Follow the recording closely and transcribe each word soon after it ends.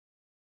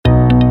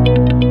Do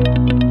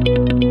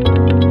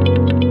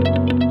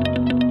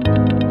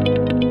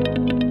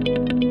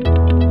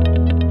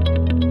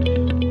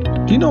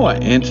you know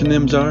what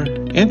antonyms are?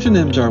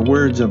 Antonyms are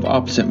words of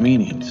opposite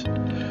meanings.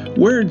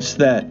 Words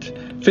that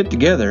fit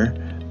together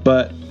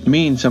but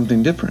mean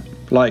something different,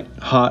 like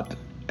hot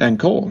and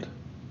cold,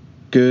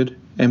 good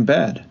and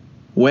bad,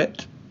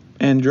 wet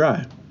and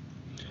dry.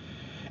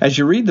 As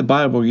you read the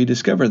Bible, you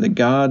discover that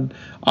God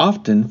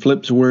often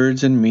flips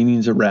words and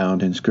meanings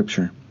around in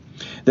Scripture.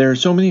 There are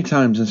so many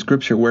times in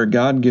Scripture where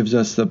God gives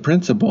us the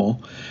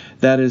principle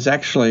that is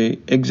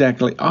actually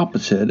exactly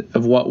opposite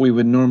of what we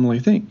would normally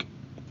think.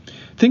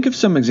 Think of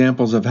some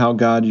examples of how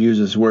God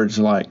uses words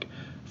like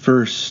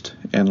first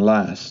and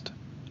last,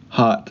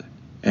 hot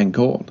and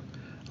cold,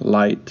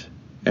 light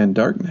and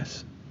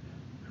darkness,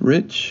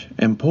 rich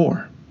and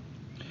poor.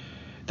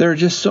 There are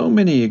just so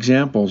many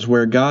examples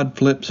where God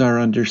flips our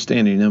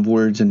understanding of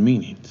words and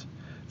meanings.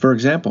 For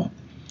example,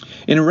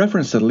 in a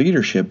reference to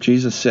leadership,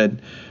 Jesus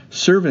said,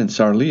 servants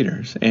are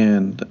leaders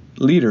and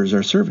leaders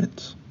are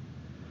servants.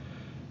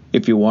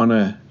 If you want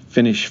to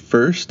finish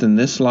first in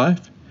this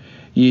life,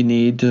 you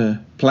need to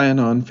plan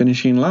on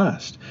finishing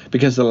last,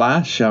 because the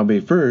last shall be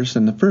first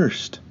and the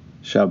first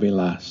shall be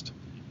last.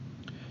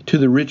 To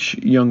the rich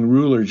young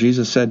ruler,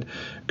 Jesus said,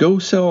 go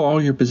sell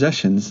all your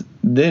possessions,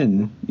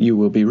 then you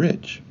will be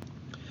rich.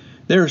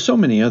 There are so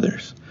many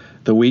others.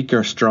 The weak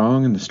are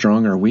strong and the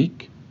strong are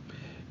weak.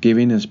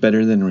 Giving is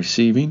better than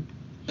receiving.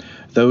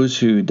 Those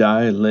who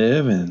die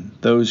live and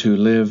those who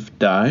live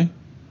die.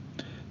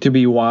 To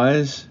be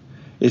wise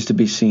is to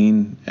be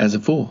seen as a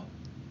fool.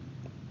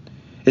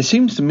 It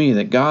seems to me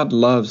that God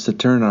loves to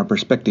turn our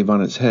perspective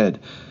on its head,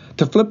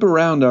 to flip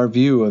around our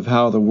view of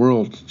how the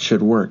world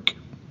should work.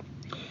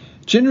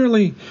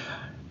 Generally,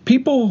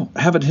 people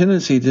have a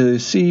tendency to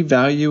see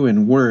value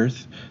and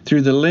worth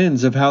through the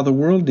lens of how the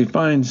world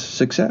defines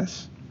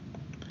success.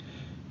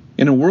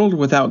 In a world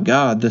without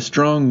God, the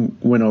strong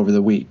win over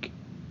the weak.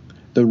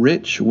 The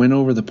rich win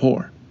over the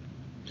poor.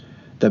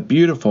 The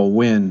beautiful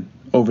win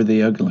over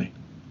the ugly.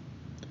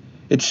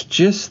 It's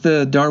just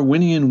the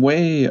Darwinian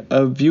way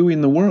of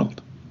viewing the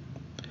world.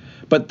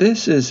 But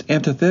this is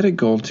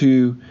antithetical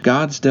to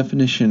God's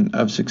definition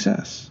of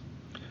success.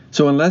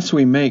 So unless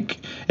we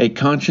make a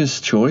conscious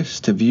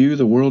choice to view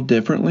the world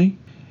differently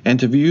and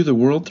to view the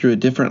world through a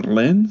different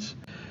lens,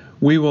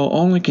 we will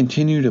only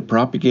continue to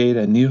propagate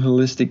a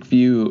nihilistic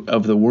view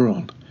of the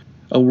world,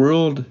 a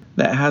world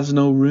that has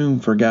no room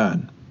for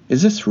God.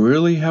 Is this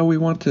really how we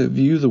want to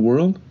view the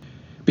world?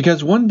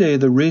 Because one day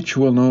the rich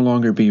will no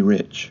longer be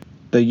rich,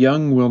 the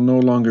young will no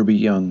longer be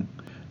young,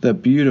 the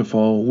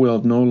beautiful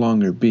will no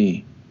longer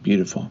be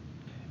beautiful.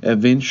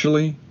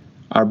 Eventually,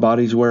 our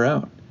bodies wear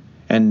out,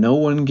 and no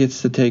one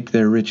gets to take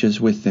their riches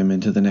with them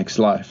into the next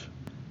life.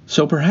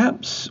 So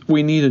perhaps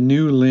we need a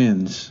new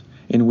lens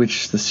in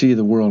which to see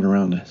the world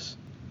around us.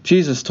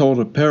 Jesus told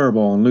a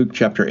parable in Luke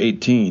chapter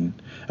 18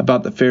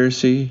 about the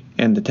Pharisee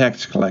and the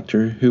tax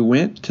collector who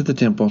went to the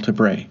temple to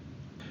pray.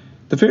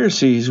 The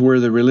Pharisees were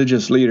the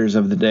religious leaders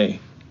of the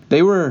day.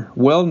 They were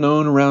well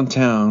known around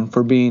town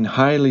for being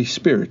highly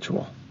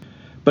spiritual.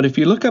 But if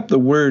you look up the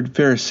word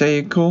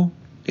Pharisaical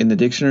in the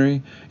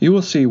dictionary, you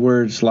will see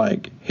words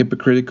like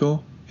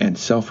hypocritical and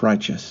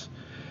self-righteous,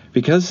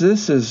 because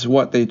this is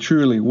what they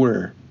truly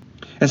were.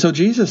 And so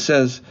Jesus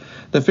says,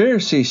 the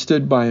Pharisee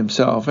stood by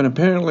himself and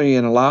apparently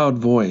in a loud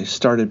voice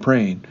started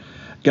praying,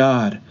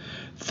 God,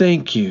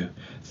 thank you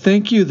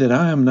that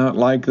I am not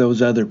like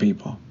those other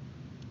people.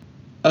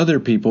 Other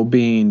people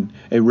being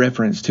a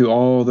reference to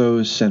all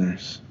those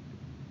sinners.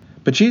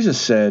 But Jesus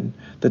said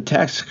the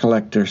tax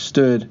collector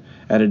stood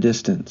at a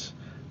distance,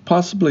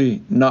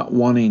 possibly not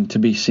wanting to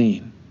be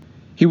seen.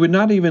 He would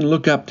not even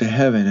look up to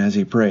heaven as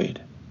he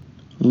prayed,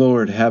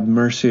 Lord, have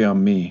mercy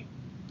on me,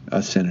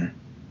 a sinner.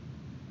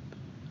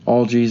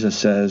 All Jesus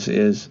says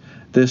is,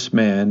 this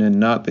man and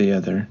not the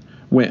other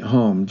went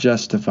home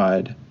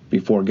justified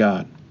before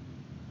God.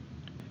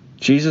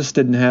 Jesus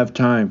didn't have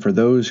time for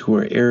those who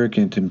are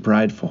arrogant and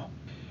prideful.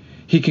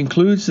 He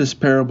concludes this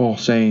parable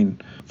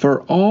saying,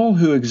 for all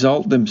who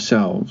exalt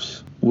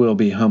themselves will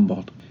be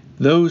humbled.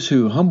 Those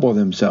who humble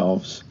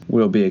themselves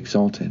will be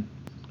exalted.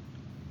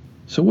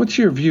 So what's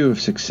your view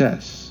of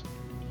success?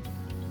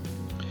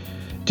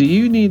 Do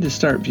you need to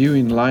start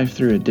viewing life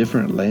through a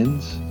different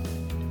lens?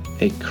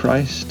 A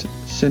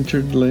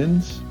Christ-centered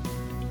lens?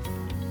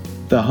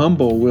 The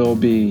humble will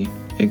be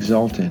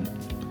exalted.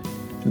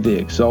 The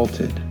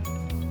exalted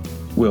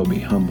will be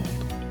humble.